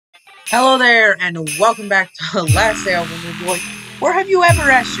Hello there, and welcome back to Last Day of Wonder Boy. Where have you ever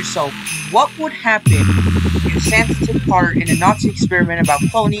asked yourself, what would happen if Santa took part in a Nazi experiment about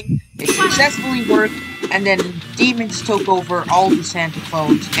cloning, it successfully worked, and then demons took over all the Santa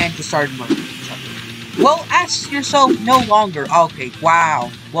clones and just started murdering each other? Well, ask yourself no longer. Okay,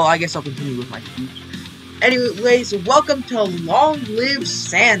 wow. Well, I guess I'll continue with my speech. Anyways, welcome to Long Live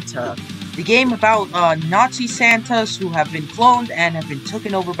Santa, the game about Nazi Santas who have been cloned and have been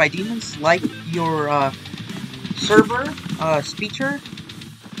taken over by demons, like your server, speech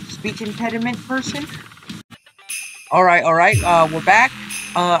impediment person. Alright, we're back.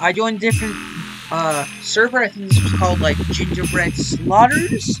 I joined a different server. I think this was called like Gingerbread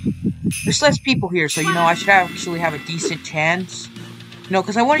Slaughters. There's less people here, so I should actually have a decent chance.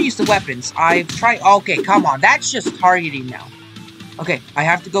 Because I want to use the weapons. I've tried. Okay, come on. That's just targeting now. Okay, I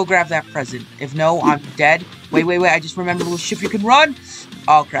have to go grab that present. If no, I'm dead. Wait. I just remembered the ship you can run.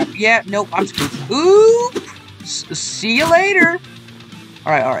 Oh, crap. Yeah, nope, I'm screwed. Oop! See you later.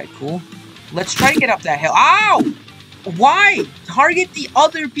 Alright, cool. Let's try to get up that hill. Ow! Why? Target the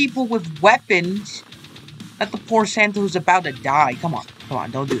other people with weapons. Not the poor Santa who's about to die. Come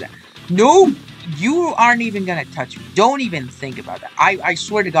on, don't do that. No! You aren't even gonna touch me. Don't even think about that. I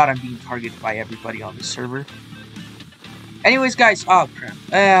swear to God, I'm being targeted by everybody on this server. Anyways, guys, oh crap.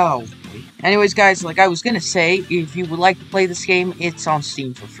 Oh. Anyways, guys, like I was gonna say, if you would like to play this game, it's on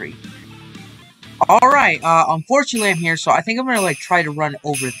Steam for free. Alright, unfortunately I'm here, so I think I'm gonna try to run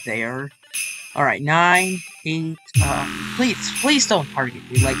over there. Alright, 9, 8, please don't target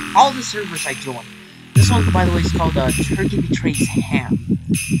me. Like, all the servers I joined. This one, by the way, is called Turkey Betrays Ham,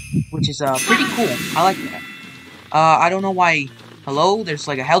 which is pretty cool. I like that. I don't know why. Hello, there's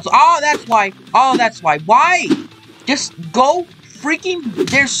like a health. Oh, that's why. Why? Just go freaking.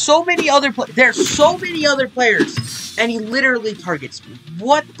 There's so many other players, and he literally targets me.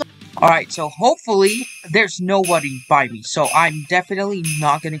 What the? All right, so hopefully there's nobody by me, so I'm definitely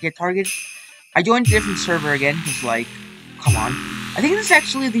not gonna get targeted. I joined a different server again because, like, come on. I think this is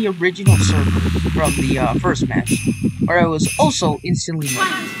actually the original server from the first match, where I was also instantly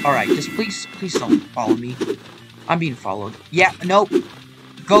murdered. Alright, just please don't follow me. I'm being followed. Yeah, nope.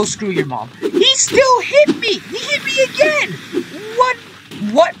 Go screw your mom. He still hit me! He hit me again!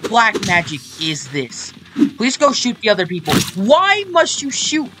 What black magic is this? Please go shoot the other people. Why must you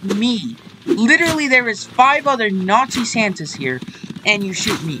shoot me? Literally, there is 5 other Nazi Santas here, and you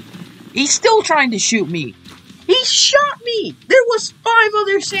shoot me. He's still trying to shoot me. He shot me! There was 5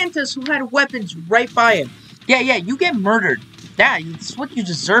 other Santas who had weapons right by him. Yeah, you get murdered. That's what you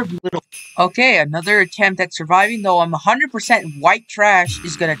deserve, you little... Okay, another attempt at surviving, though I'm 100% white trash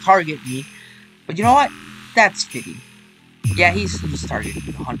is gonna target me. But you know what? That's fitting. Yeah, he's targeting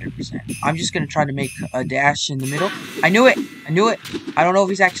me 100%. I'm just gonna try to make a dash in the middle. I knew it! I don't know if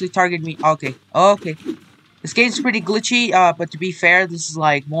he's actually targeting me. Okay. This game's pretty glitchy, but to be fair, this is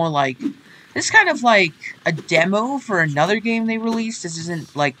like more like... This is kind of like a demo for another game they released. This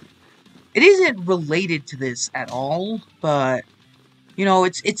isn't like... It isn't related to this at all, but...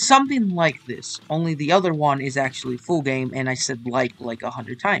 it's something like this. Only the other one is actually full game, and I said like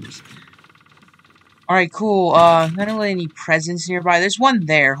 100 times. Alright, cool. Not really any presents nearby. There's one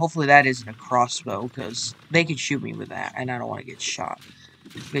there. Hopefully that isn't a crossbow, because they could shoot me with that, and I don't want to get shot.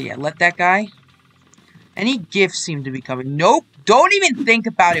 But yeah, let that guy... Any gifts seem to be coming. Nope. Don't even think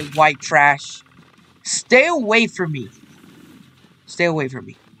about it, white trash. Stay away from me. Stay away from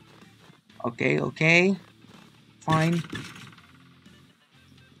me. Okay. Fine.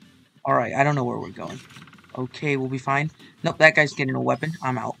 Alright, I don't know where we're going. Okay, we'll be fine. Nope, that guy's getting a weapon.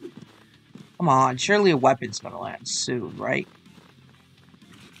 I'm out. Come on, surely a weapon's gonna land soon, right?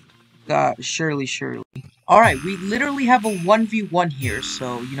 God, surely. Alright, we literally have a 1v1 here,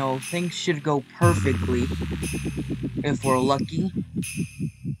 so, things should go perfectly if we're lucky.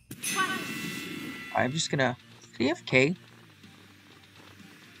 I'm just gonna AFK.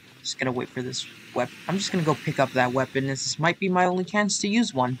 Just gonna wait for this weapon. I'm just gonna go pick up that weapon, as this might be my only chance to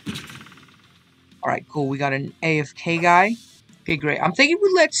use one. Alright, cool, we got an AFK guy. Okay, great. I'm thinking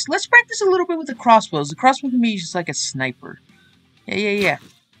let's practice a little bit with the crossbows. The crossbow can be just like a sniper. Yeah.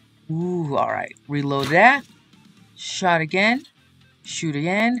 Ooh, alright. Reload that. Shot again. Shoot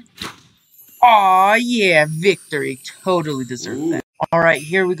again. Aw, yeah, victory. Totally deserved that. Alright,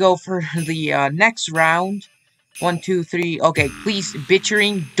 here we go for the next round. 1, 2, 3. Okay, please,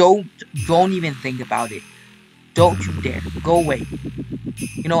 bitchering, don't even think about it. Don't you dare. Go away.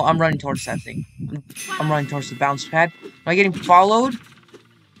 I'm running towards that thing. I'm running towards the bounce pad. Am I getting followed?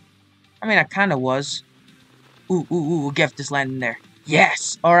 I mean, I kind of was. Ooh, gift is landing there.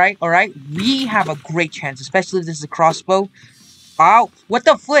 Yes! Alright. We have a great chance, especially if this is a crossbow. Ow! What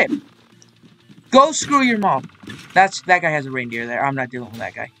the flip? Go screw your mom. That guy has a reindeer there. I'm not dealing with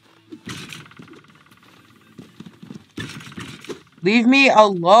that guy. Leave me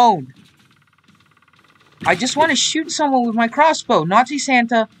alone. I just want to shoot someone with my crossbow. Nazi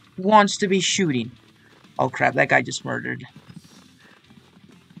Santa wants to be shooting. Oh crap, that guy just murdered.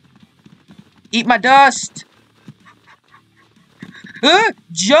 Eat my dust.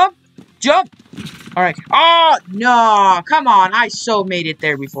 Jump. Jump. Alright. Oh, no. Come on. I so made it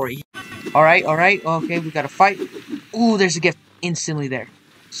there before he... Alright, alright. Okay, we gotta fight. Ooh, there's a gift instantly there.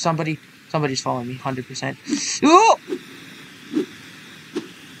 Somebody's following me. 100%. Ooh!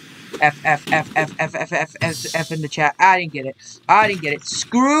 F in the chat. I didn't get it. I didn't get it.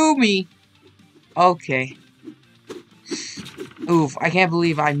 Screw me. Okay. Oof, I can't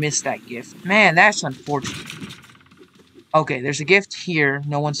believe I missed that gift. Man, that's unfortunate. Okay, there's a gift here.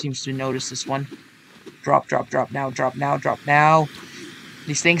 No one seems to notice this one. Drop, drop, drop now, drop now, drop now.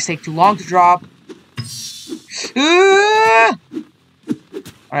 These things take too long to drop.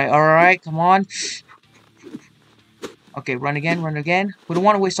 Alright, come on. Okay, run again, run again. We don't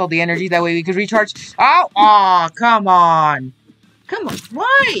want to waste all the energy. That way we could recharge. Ow! Aw, come on. Come on,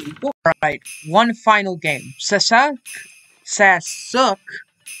 why? Alright, one final game. Sasuke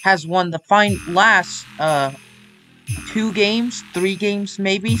has won the last, 2 games, 3 games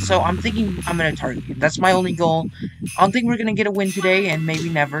maybe, so I'm thinking I'm gonna target him. That's my only goal. I don't think we're gonna get a win today, and maybe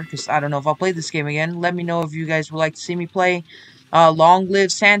never, because I don't know if I'll play this game again. Let me know if you guys would like to see me play Long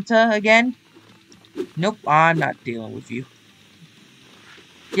Live Santa again. Nope, I'm not dealing with you.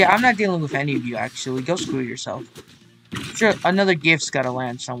 Yeah, I'm not dealing with any of you, actually. Go screw yourself. Sure, another gift's gotta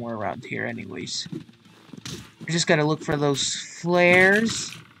land somewhere around here anyways. I just gotta look for those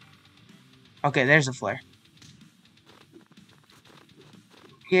flares. Okay, there's a flare.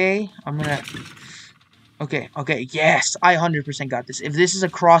 Okay, I'm gonna... Okay, yes! I 100% got this. If this is a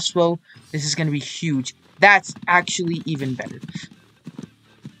crossbow, this is gonna be huge. That's actually even better.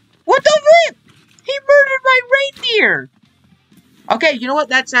 What the flip? He murdered my reindeer! Okay, you know what?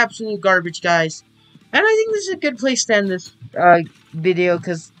 That's absolute garbage, guys. And I think this is a good place to end this video,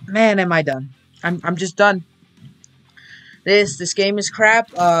 because, man, am I done. I'm just done. This game is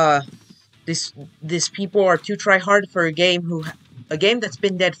crap. These people are too try-hard for a game that's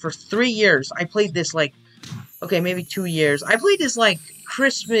been dead for 3 years. I played this, like, okay, maybe 2 years. I played this, like,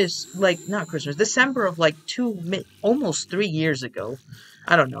 not Christmas, December of, like, almost 3 years ago.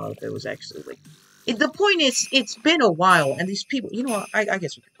 I don't know if it was actually, like... the point is, it's been a while, and these people, you know what, I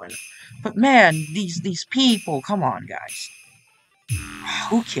guess we can find out. But man, these people, come on, guys.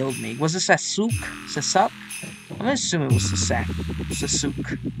 Who killed me? Was it Sasuke? Sasuke? I'm gonna assume it was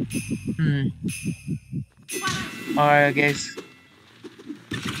Sasuke. Alright, guys.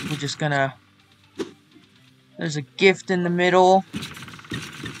 We're just gonna... There's a gift in the middle.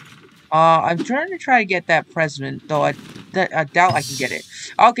 I'm trying to get that present, though I doubt I can get it.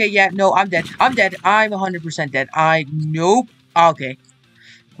 Okay, yeah, no, I'm dead. I'm 100% dead. Nope. Okay.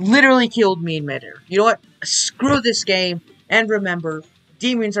 Literally killed me in midair. You know what? Screw this game. And remember,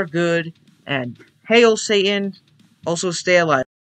 demons are good. And hail Satan. Also stay alive.